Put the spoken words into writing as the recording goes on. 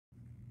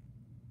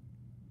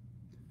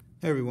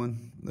Hey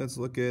everyone, let's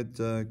look at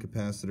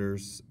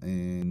capacitors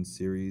in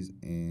series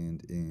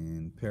and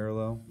in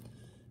parallel.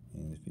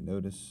 And if you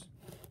notice,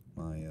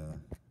 my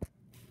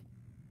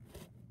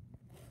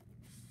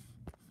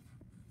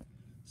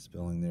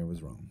spelling there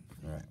was wrong.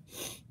 All right.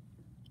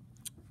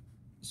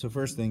 So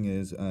first thing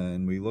is,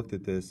 and we looked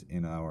at this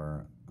in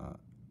our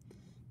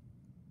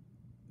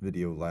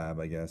video lab,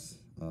 I guess,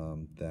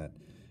 that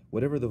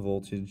whatever the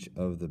voltage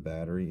of the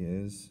battery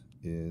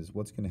is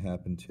what's going to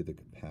happen to the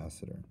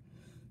capacitor.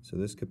 So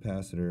this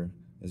capacitor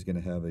is going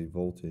to have a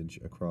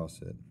voltage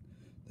across it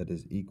that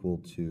is equal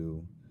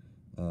to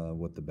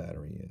what the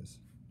battery is,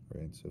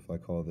 right? So if I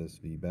call this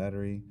V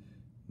battery,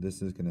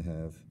 this is going to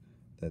have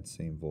that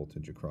same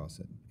voltage across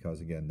it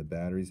because, again, the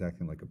battery is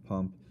acting like a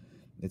pump.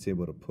 It's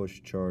able to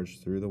push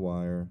charge through the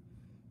wire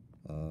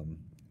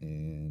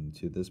and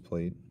to this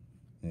plate,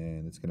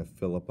 and it's going to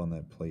fill up on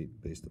that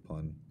plate based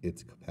upon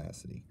its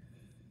capacity.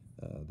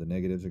 The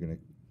negatives are going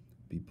to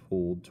be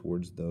pulled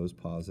towards those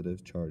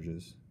positive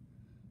charges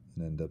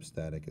and end up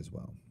static as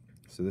well.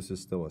 So this is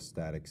still a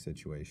static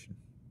situation.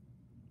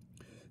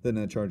 Then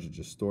that charge is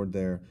just stored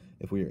there.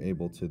 If we are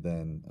able to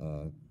then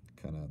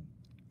kind of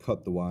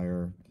cut the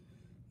wire,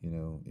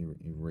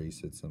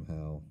 erase it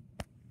somehow.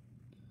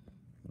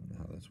 I don't know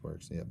how this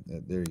works. Yeah,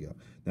 there you go.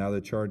 Now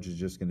the charge is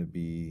just going to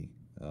be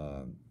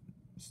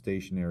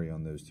stationary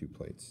on those two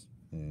plates,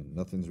 and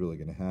nothing's really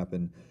going to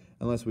happen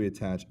unless we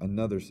attach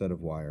another set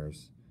of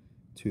wires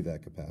to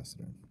that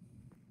capacitor.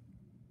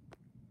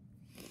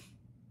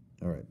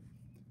 All right.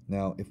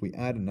 Now, if we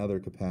add another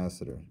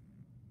capacitor,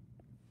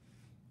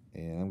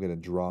 and I'm going to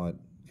draw it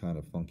kind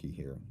of funky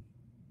here.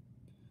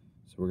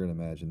 So we're going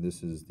to imagine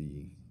this is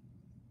the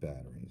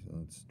battery. So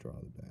let's draw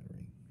the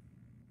battery.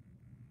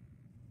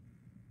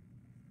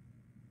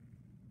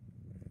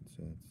 All right,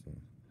 so that's a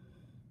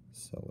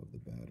cell of the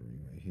battery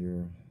right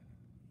here.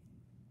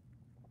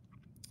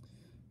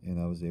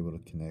 And I was able to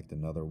connect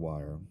another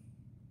wire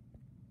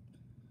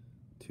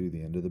to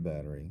the end of the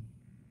battery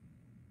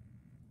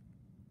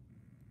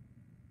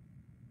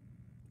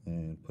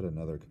and put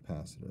another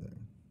capacitor there.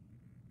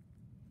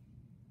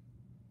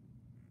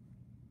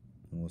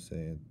 And we'll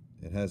say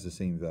it has the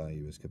same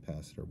value as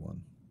capacitor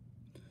 1.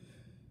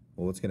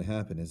 Well, what's going to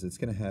happen is it's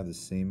going to have the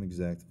same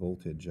exact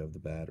voltage of the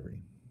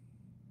battery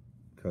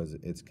because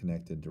it's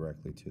connected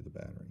directly to the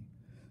battery.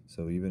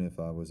 So even if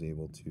I was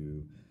able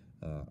to,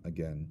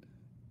 again,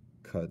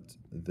 cut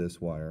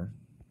this wire,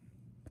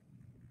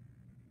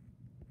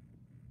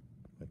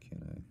 why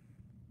can't I?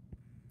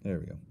 There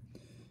we go.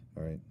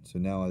 All right, so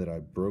now that I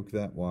broke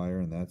that wire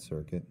in that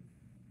circuit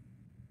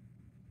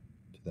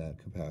to that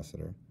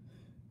capacitor,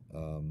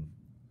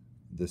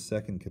 the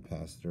second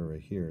capacitor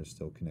right here is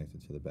still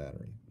connected to the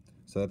battery.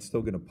 So that's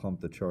still going to pump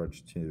the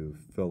charge to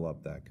fill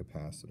up that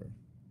capacitor.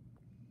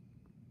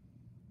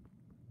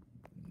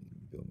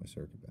 Build my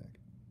circuit back.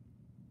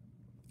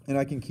 And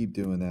I can keep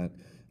doing that,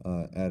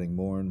 adding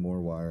more and more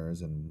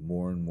wires and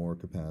more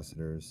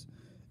capacitors.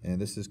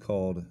 And this is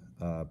called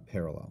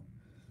parallel.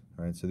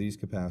 All right, so these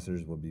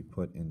capacitors will be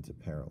put into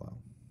parallel.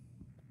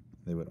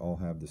 They would all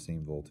have the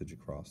same voltage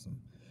across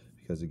them.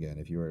 Because again,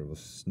 if you were able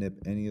to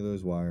snip any of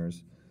those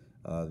wires,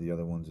 the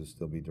other ones would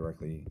still be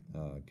directly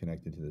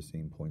connected to the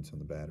same points on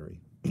the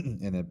battery.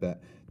 And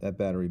that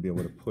battery would be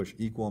able to push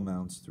equal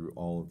amounts through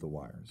all of the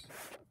wires.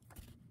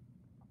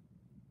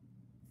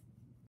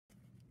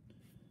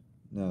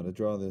 Now, to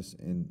draw this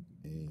in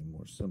a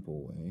more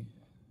simple way,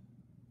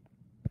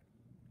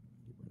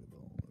 get rid of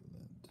all of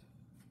that.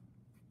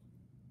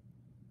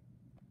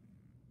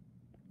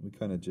 We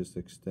kind of just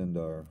extend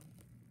our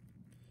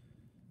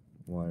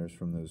wires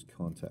from those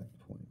contact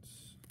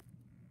points.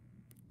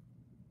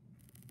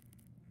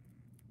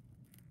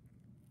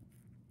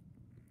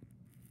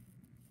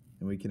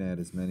 And we can add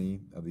as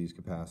many of these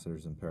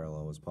capacitors in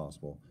parallel as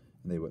possible,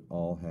 and they would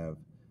all have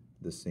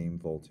the same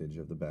voltage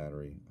of the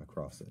battery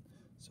across it.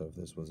 So if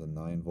this was a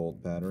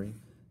 9-volt battery,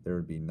 there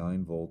would be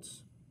 9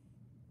 volts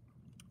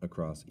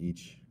across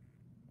each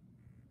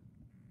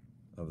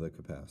of the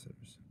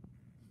capacitors.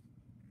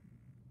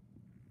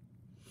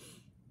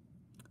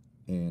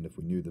 And if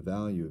we knew the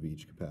value of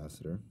each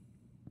capacitor,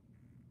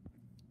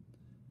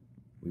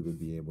 we would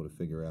be able to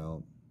figure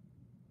out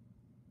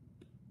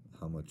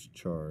how much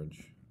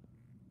charge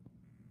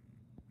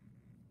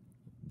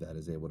that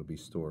is able to be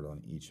stored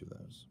on each of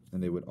those.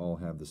 And they would all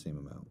have the same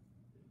amount,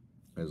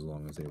 as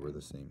long as they were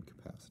the same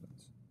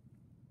capacitance.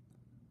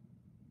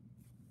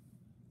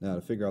 Now,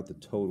 to figure out the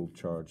total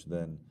charge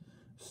then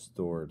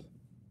stored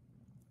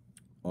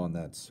on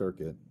that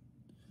circuit,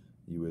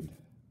 you would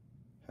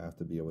have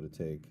to be able to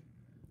take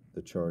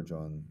the charge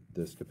on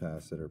this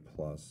capacitor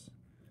plus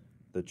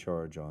the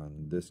charge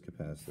on this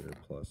capacitor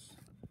plus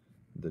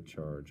the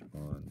charge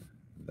on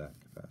that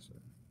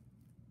capacitor.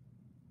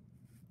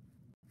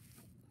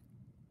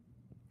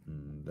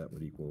 And that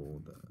would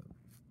equal the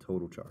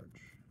total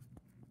charge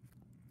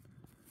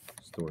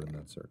stored in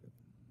that circuit.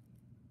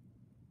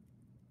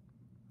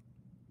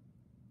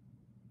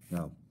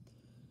 Now,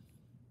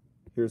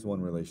 here's one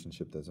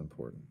relationship that's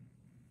important.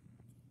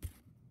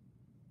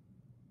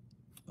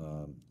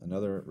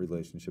 Another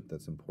relationship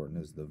that's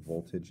important is the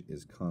voltage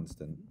is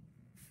constant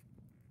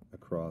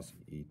across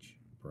each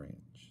branch.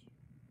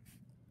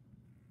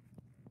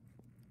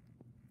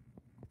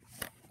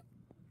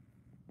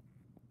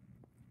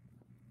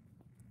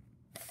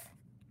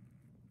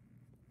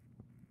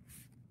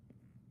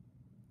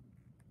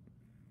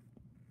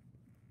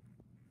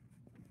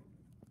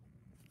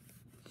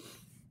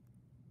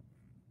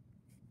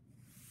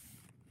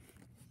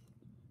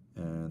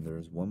 And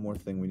there's one more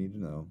thing we need to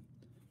know,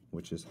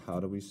 which is how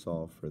do we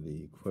solve for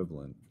the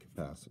equivalent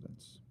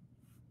capacitance?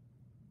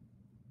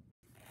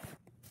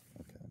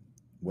 Okay.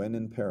 When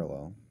in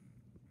parallel,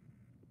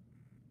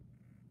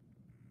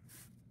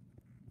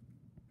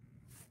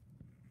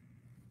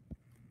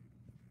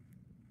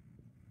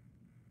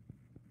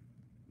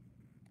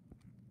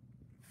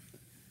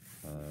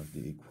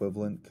 the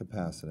equivalent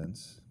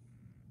capacitance,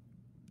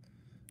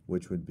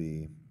 which would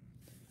be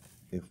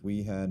if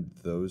we had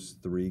those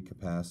three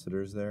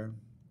capacitors there,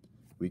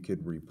 we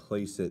could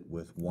replace it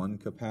with one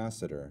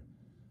capacitor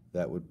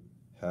that would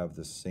have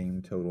the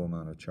same total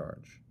amount of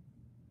charge.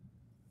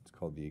 It's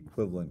called the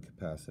equivalent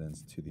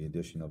capacitance to the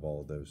addition of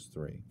all of those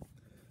three.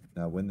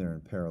 Now, when they're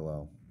in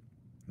parallel,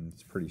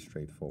 it's pretty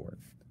straightforward.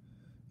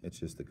 It's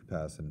just the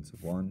capacitance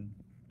of 1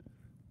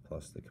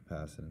 plus the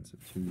capacitance of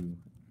 2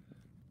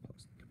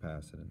 plus the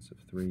capacitance of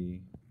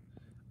 3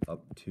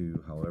 up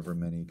to however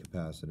many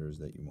capacitors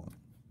that you want.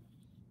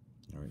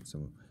 All right,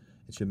 so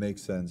it should make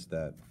sense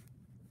that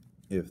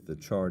if the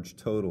charge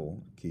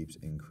total keeps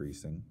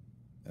increasing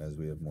as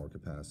we have more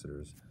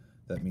capacitors,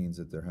 that means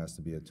that there has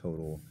to be a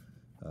total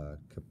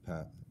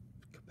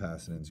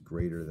capacitance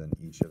greater than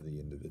each of the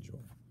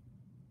individual.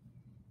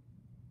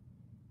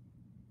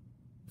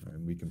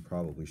 And we can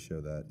probably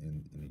show that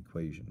in an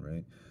equation,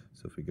 right?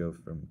 So if we go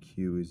from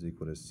Q is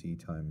equal to C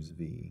times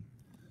V,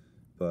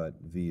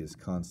 but V is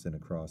constant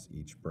across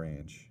each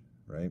branch,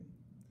 right?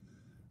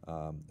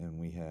 And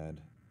we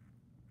had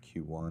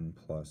Q1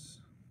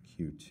 plus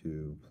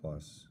Q2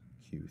 plus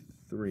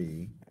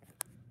Q3,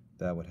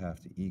 that would have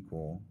to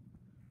equal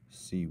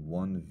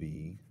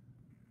C1V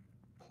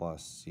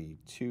plus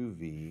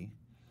C2V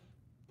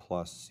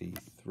plus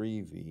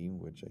C3V,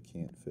 which I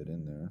can't fit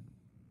in there.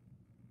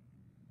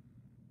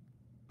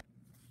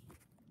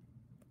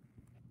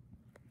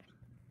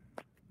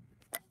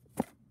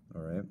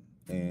 All right,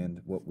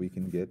 and what we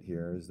can get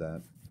here is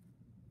that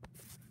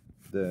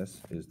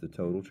this is the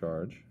total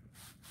charge.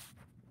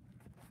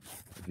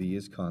 V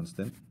is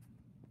constant,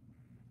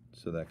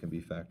 so that can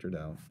be factored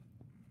out.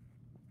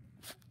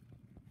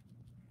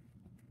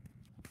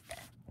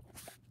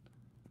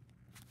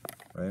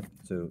 Right,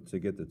 so to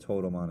get the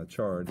total amount of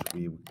charge,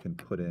 we can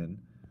put in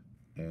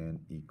an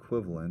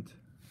equivalent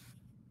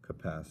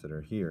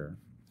capacitor here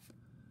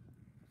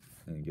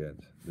and get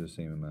the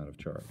same amount of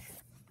charge.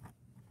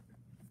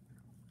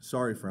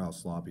 Sorry for how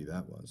sloppy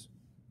that was.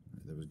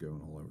 That was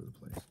going all over the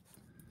place.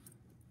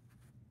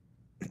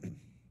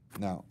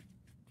 Now,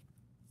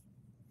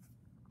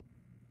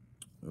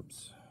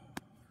 oops.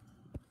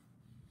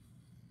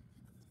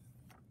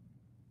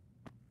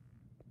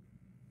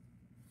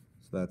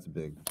 So that's a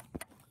big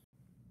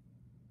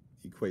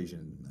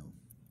equation, though.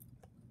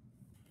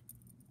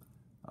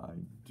 I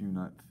do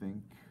not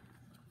think,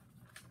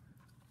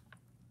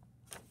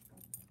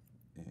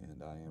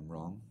 and I am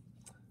wrong,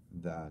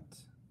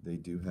 that they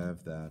do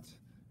have that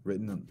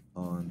written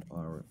on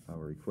our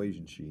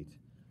equation sheet,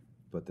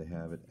 but they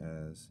have it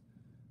as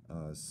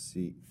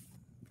C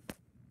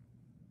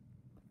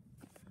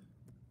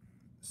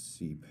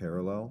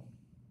parallel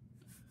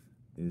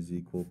is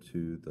equal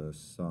to the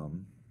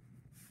sum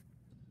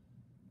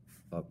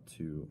up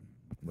to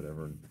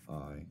whatever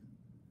I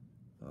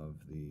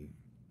of the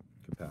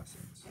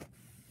capacitance.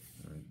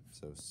 All right,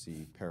 so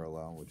C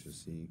parallel, which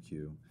is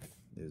CEQ,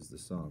 is the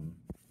sum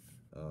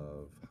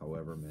of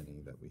however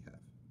many that we have.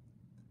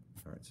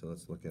 All right, so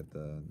let's look at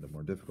the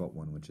more difficult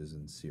one, which is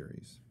in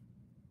series.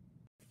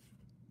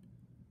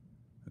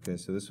 Okay,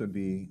 so this would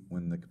be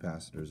when the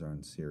capacitors are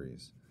in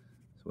series.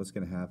 So what's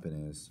going to happen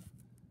is,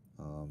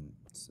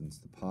 since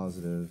the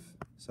positive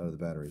side of the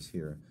battery is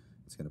here,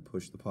 it's going to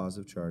push the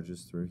positive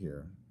charges through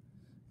here,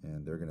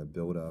 and they're going to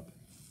build up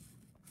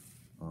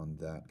on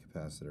that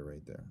capacitor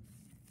right there.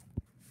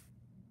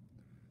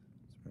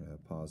 So we're going to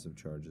have positive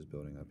charges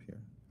building up here.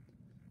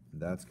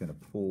 And that's going to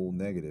pull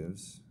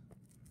negatives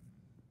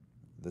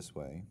this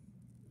way,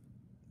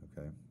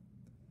 okay?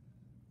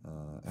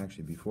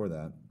 Actually, before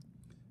that,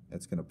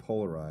 it's going to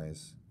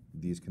polarize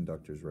these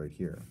conductors right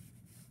here.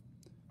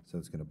 So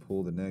it's going to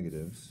pull the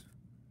negatives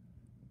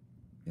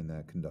in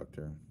that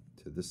conductor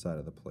to this side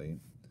of the plate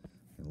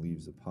and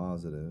leaves the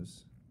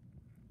positives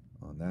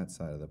on that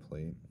side of the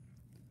plate,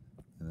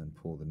 and then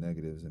pull the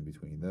negatives in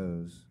between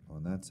those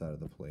on that side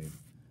of the plate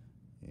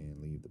and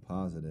leave the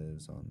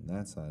positives on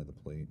that side of the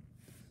plate,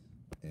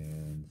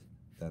 and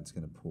that's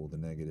going to pull the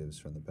negatives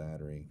from the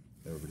battery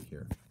over to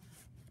here.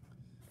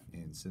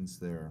 And since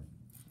they're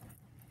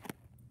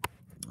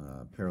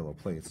parallel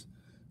plates,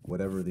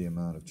 whatever the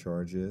amount of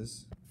charge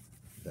is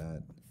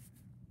that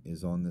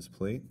is on this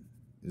plate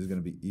is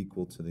going to be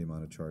equal to the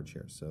amount of charge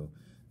here. So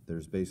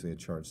there's basically a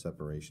charge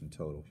separation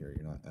total here.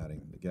 You're not adding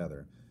them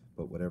together,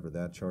 but whatever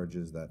that charge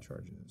is, that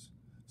charge is.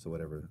 So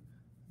whatever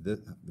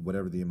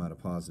the amount of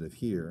positive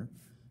here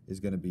is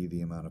going to be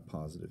the amount of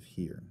positive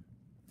here,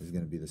 is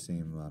going to be the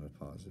same amount of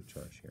positive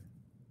charge here.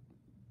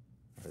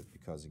 Right?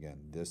 Because again,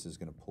 this is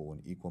going to pull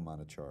an equal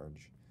amount of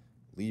charge,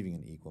 leaving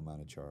an equal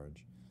amount of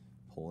charge,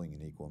 pulling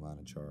an equal amount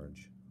of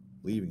charge,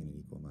 leaving an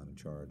equal amount of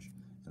charge,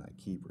 and I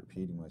keep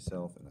repeating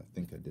myself, and I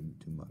think I didn't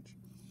too much.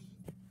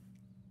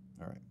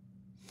 All right.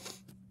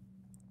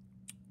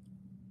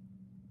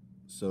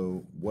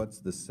 So what's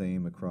the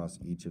same across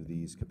each of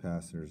these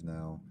capacitors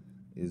now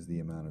is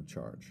the amount of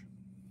charge.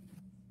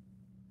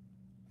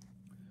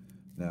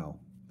 Now,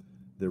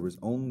 there was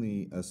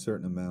only a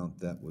certain amount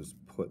that was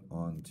put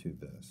onto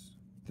this.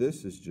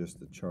 This is just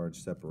the charge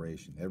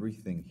separation.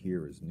 Everything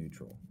here is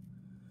neutral.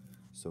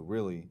 So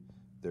really,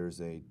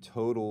 there's a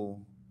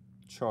total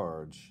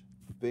charge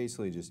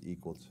basically just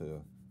equal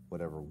to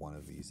whatever one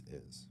of these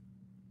is.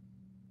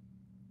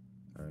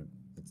 All right?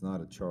 It's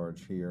not a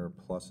charge here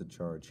plus a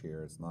charge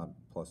here. It's not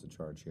plus a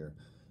charge here.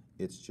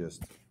 It's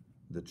just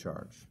the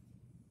charge.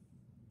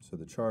 So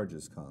the charge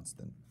is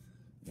constant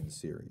in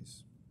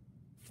series.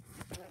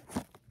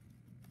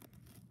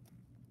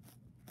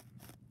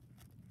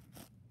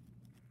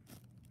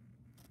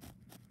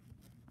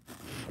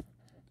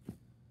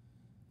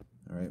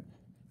 All right.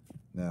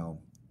 Now,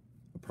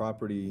 a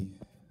property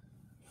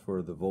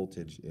for the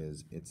voltage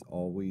is it's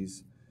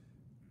always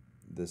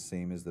the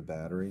same as the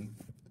battery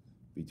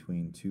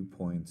between 2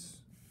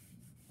 points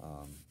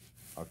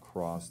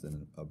across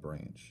a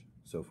branch.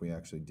 So if we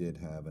actually did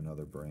have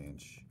another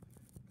branch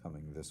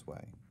coming this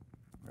way,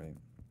 right?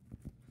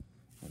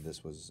 And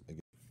this was a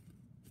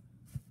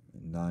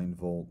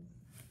 9-volt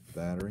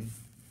battery.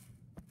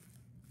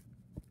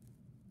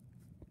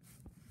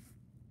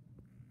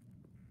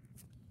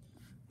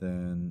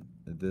 Then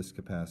this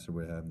capacitor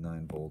would have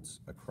 9 volts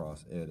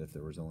across it if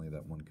there was only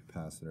that one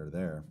capacitor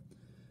there.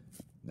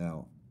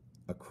 Now,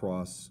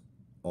 across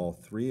all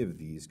 3 of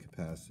these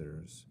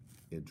capacitors,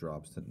 it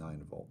drops to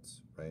 9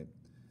 volts, right?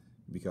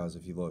 Because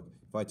if you look,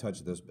 if I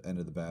touch this end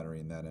of the battery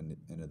and that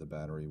end of the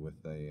battery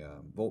with a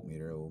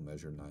voltmeter, it will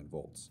measure 9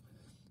 volts.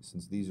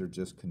 Since these are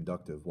just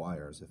conductive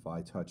wires, if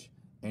I touch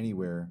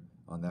anywhere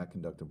on that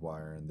conductive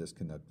wire and this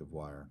conductive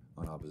wire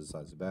on opposite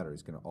sides of the battery,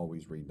 it's going to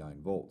always read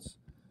 9 volts.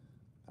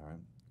 All right?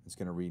 It's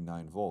going to read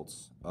 9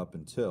 volts up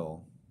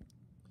until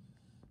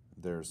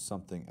there's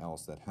something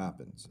else that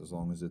happens. As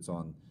long as it's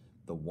on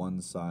the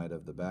one side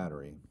of the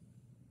battery,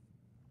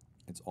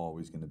 it's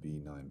always going to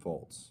be 9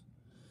 volts.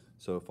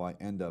 So if I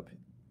end up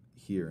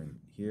here and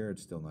here,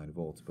 it's still 9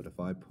 volts. But if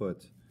I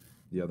put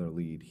the other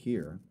lead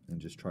here and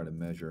just try to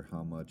measure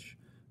how much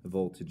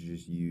voltage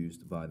is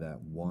used by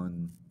that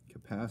one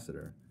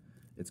capacitor,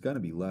 it's going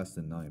to be less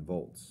than 9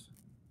 volts.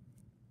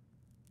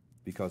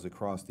 Because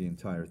across the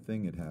entire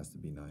thing, it has to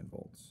be 9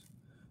 volts.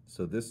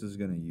 So this is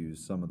going to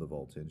use some of the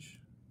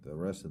voltage, the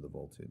rest of the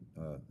voltage,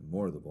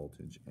 more of the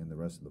voltage, and the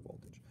rest of the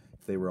voltage.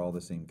 If they were all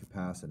the same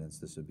capacitance,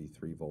 this would be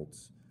 3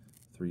 volts,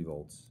 3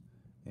 volts,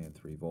 and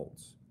 3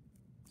 volts.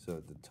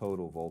 So the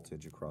total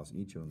voltage across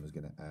each of them is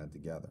going to add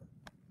together.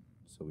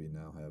 So we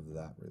now have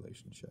that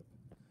relationship,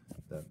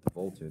 that the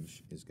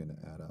voltage is going to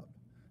add up.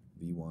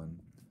 V1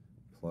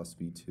 plus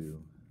V2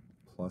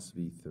 plus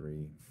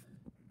V3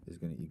 is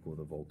going to equal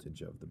the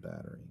voltage of the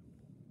battery.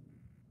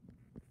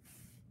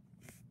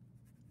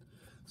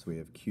 So we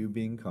have Q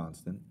being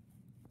constant.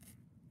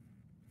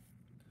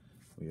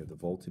 We have the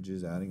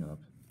voltages adding up.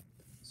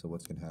 So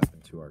what's going to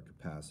happen to our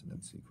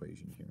capacitance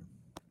equation here?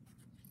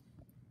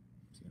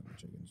 See how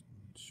much I can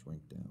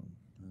shrink down.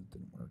 That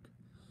didn't work.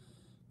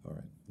 All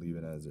right, leave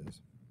it as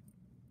is.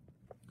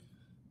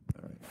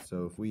 All right,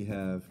 so if we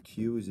have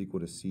Q is equal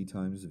to C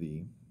times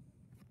V,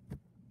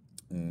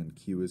 and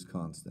Q is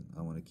constant,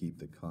 I want to keep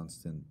the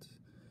constant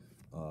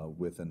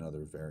with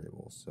another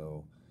variable.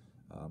 So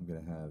I'm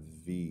going to have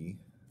V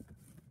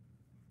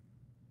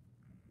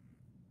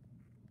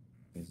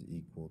is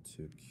equal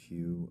to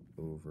Q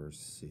over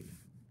C,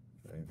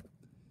 right?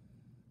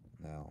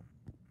 Now,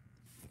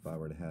 if I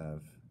were to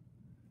have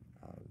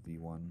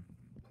V1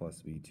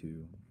 plus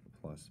V2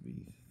 plus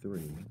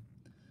V3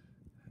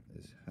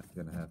 is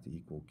going to have to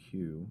equal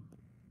Q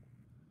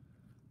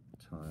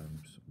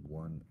times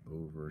 1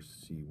 over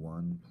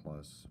C1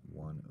 plus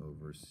 1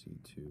 over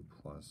C2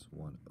 plus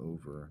 1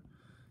 over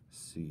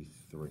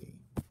C3,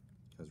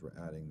 because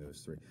we're adding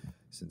those 3.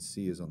 Since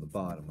C is on the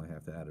bottom, I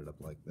have to add it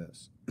up like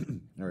this.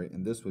 All right,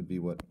 and this would be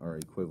what our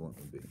equivalent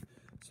would be.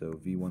 So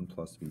V1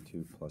 plus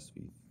V2 plus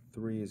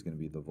V3 is going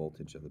to be the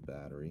voltage of the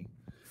battery.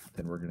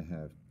 Then we're going to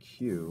have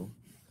Q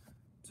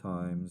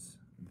times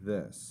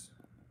this,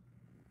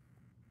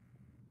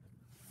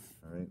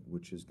 all right,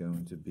 which is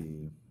going to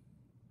be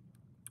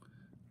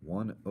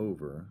 1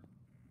 over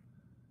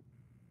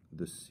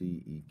the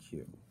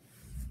CEQ,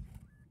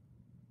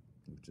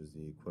 which is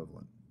the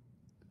equivalent.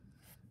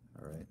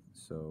 All right,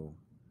 so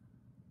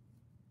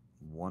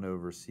 1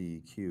 over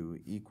CEQ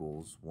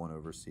equals 1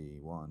 over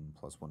C1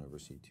 plus 1 over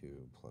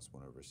C2 plus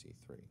 1 over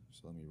C3.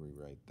 So let me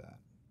rewrite that.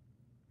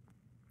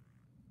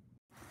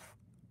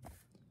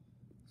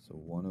 So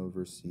 1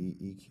 over C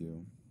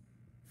EQ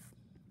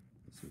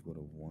is equal to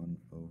 1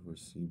 over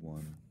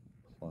C1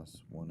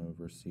 plus 1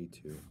 over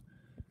C2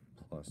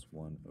 plus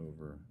 1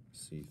 over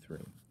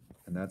C3.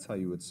 And that's how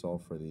you would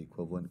solve for the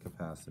equivalent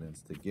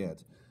capacitance to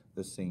get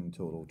the same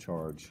total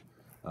charge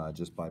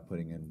just by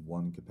putting in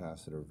one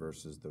capacitor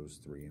versus those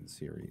three in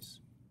series.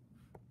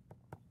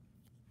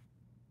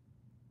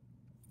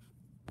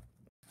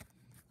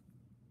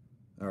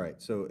 All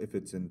right, so if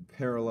it's in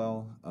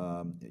parallel,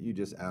 you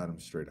just add them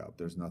straight up.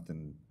 There's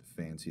nothing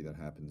fancy that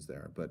happens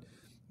there. But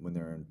when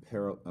they're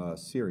in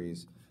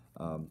series,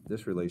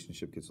 this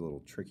relationship gets a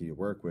little tricky to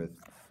work with.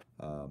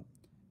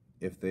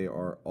 If they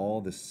are all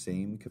the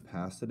same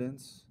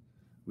capacitance,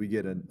 we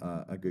get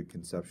a good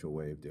conceptual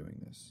way of doing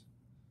this.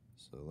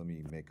 So let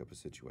me make up a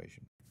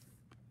situation.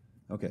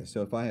 Okay,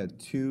 so if I had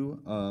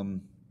two,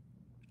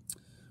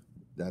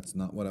 that's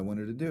not what I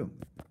wanted to do.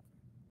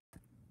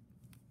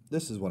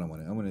 This is what I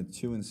wanted. I wanted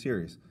two in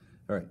series.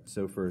 All right,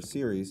 so for a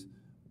series,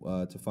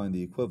 to find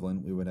the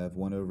equivalent, we would have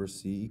 1 over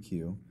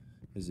CEQ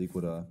is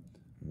equal to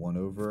 1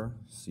 over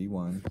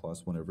C1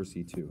 plus 1 over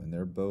C2, and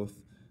they're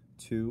both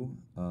 2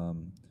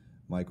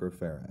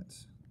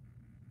 microfarads,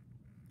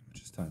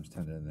 which is times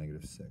 10 to the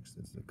negative 6.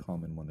 That's the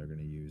common one they're going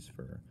to use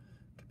for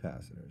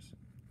capacitors.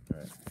 All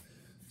right.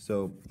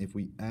 So if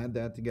we add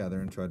that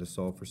together and try to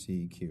solve for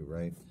CEQ,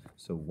 right?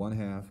 So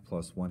 1/2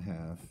 plus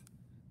 1/2,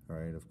 all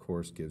right, of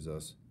course, gives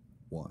us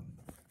 1.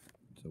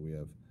 So we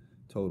have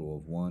total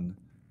of 1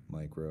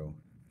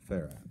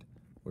 microfarad,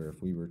 where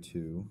if we were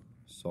to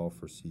solve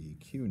for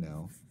CEQ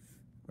now,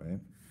 right,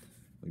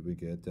 we would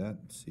get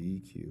that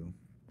CEQ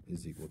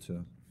is equal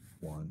to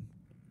 1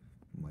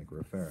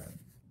 microfarad,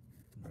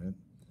 right?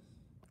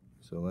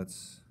 So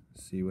let's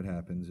see what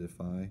happens if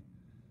I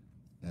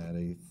add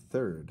a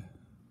third.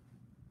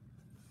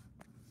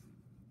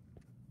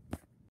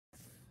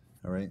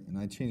 All right, and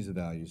I change the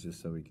values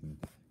just so we can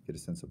get a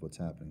sense of what's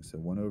happening. So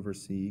 1 over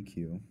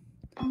CEQ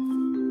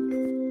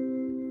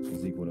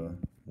is equal to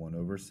 1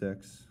 over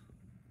 6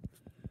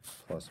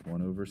 plus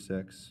 1 over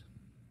 6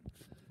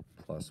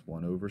 plus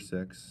 1 over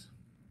 6,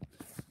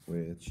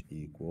 which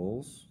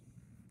equals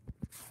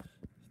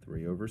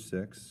 3 over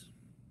 6,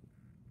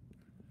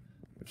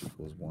 which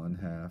equals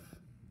 1/2,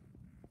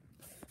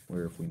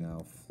 where if we now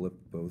flip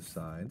both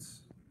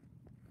sides,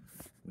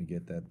 we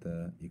get that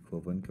the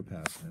equivalent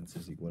capacitance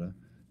is equal to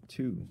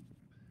 2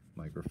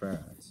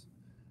 microfarads,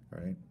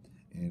 right?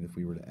 And if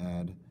we were to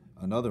add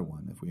another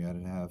one, if we had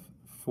to have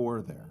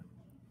 4 there,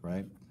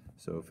 right?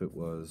 So if it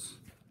was,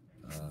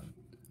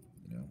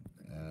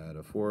 add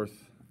a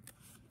fourth,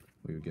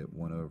 we would get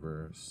 1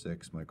 over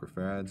 6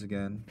 microfarads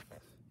again.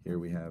 Here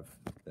we have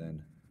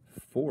then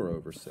 4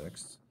 over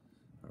 6,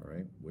 all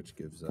right, which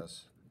gives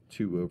us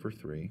 2 over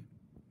 3.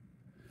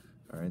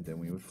 All right, then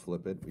we would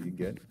flip it, we would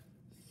get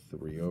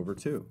 3 over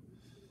 2.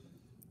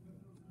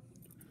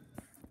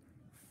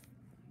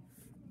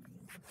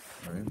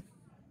 All right,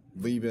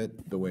 leave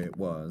it the way it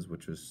was,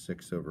 which was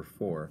 6 over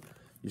 4.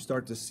 You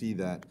start to see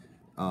that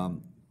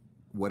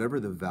whatever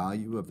the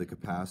value of the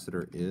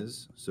capacitor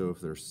is, so if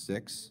there's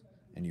 6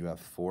 and you have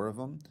 4 of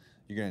them,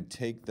 you're going to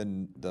take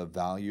the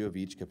value of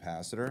each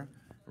capacitor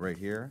right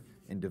here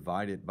and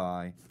divide it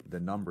by the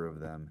number of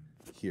them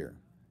here.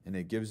 And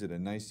it gives it a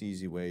nice,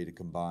 easy way to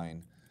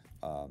combine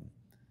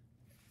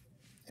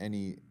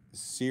any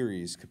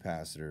series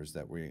capacitors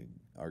that we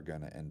are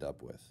going to end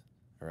up with.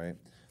 All right,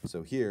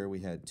 so here we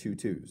had 2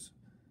 2s.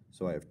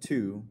 So I have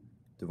 2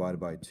 divided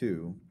by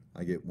 2,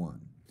 I get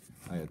 1.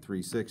 I had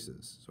 3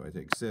 6s, so I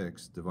take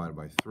 6 divided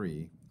by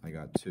 3, I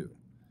got 2.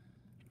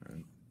 All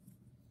right.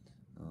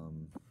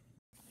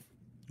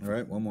 All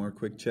right, one more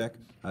quick check.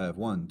 I have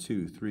 1,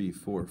 2, 3,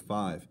 4,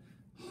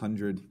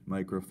 500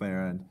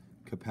 microfarad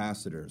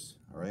capacitors.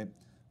 All right,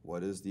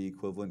 what is the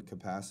equivalent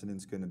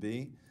capacitance going to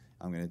be?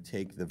 I'm going to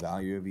take the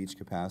value of each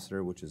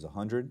capacitor, which is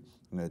 100.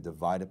 I'm going to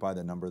divide it by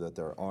the number that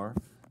there are.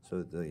 So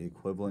that the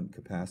equivalent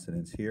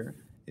capacitance here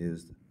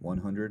is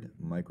 100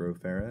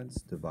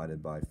 microfarads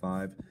divided by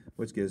 5,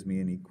 which gives me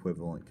an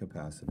equivalent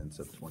capacitance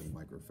of 20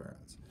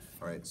 microfarads.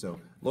 All right, so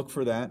look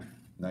for that.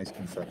 Nice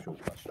conceptual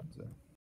questions there.